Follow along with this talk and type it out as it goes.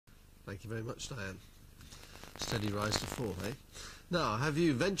Thank you very much, Diane. Steady rise to 4, eh? Now, have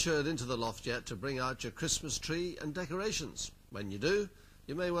you ventured into the loft yet to bring out your Christmas tree and decorations? When you do,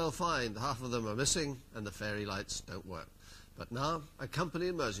 you may well find half of them are missing and the fairy lights don't work. But now, a company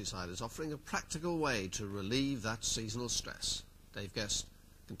in Merseyside is offering a practical way to relieve that seasonal stress. Dave Guest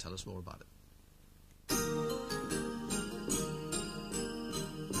can tell us more about it.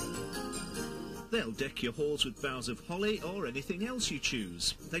 They'll deck your halls with boughs of holly or anything else you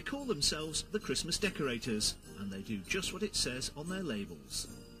choose. They call themselves the Christmas Decorators, and they do just what it says on their labels.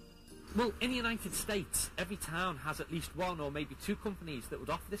 Well, in the United States, every town has at least one or maybe two companies that would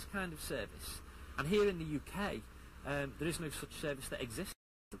offer this kind of service. And here in the UK, there is no such service that exists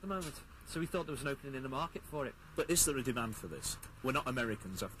at the moment. So we thought there was an opening in the market for it. But is there a demand for this? We're not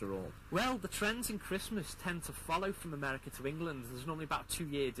Americans after all. Well, the trends in Christmas tend to follow from America to England. There's normally about a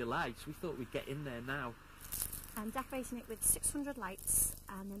 2-year delay, so we thought we'd get in there now. I'm decorating it with 600 lights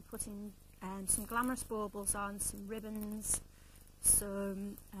and then putting some glamorous baubles on, some ribbons,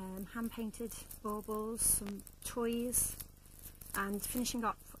 some hand-painted baubles, some toys, and finishing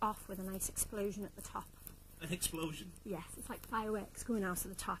off with a nice explosion at the top. An explosion? Yes, it's like fireworks going out of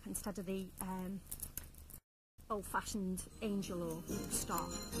the top instead of the old-fashioned angel or star.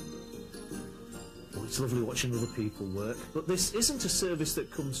 Oh, it's lovely watching other people work, but this isn't a service that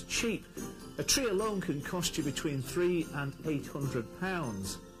comes cheap. A tree alone can cost you between £300 and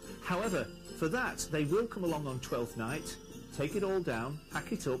 £800. However, for that, they will come along on 12th night, take it all down,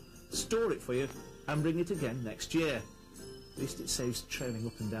 pack it up, store it for you, and bring it again next year. At least it saves trailing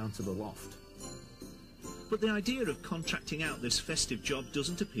up and down to the loft. But the idea of contracting out this festive job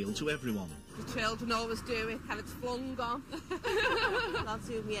doesn't appeal to everyone. The children always do it, have it flung on. Lads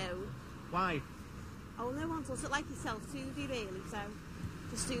who me own. Why? Oh, no one does it like yourself too, do you really? So,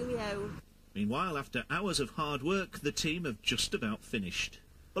 just do me own. Meanwhile, after hours of hard work, the team have just about finished.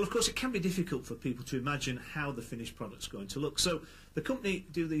 Well, of course, it can be difficult for people to imagine how the finished product's going to look. So the company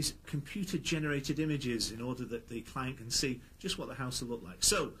do these computer-generated images in order that the client can see just what the house will look like.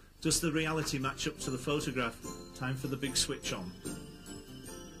 So, does the reality match up to the photograph? Time for the big switch on.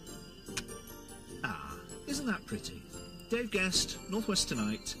 Ah, isn't that pretty? Dave Guest, North West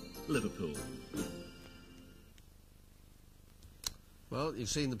Tonight, Liverpool. Well, you've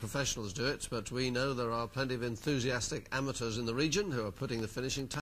seen the professionals do it, but we know there are plenty of enthusiastic amateurs in the region who are putting the finishing touch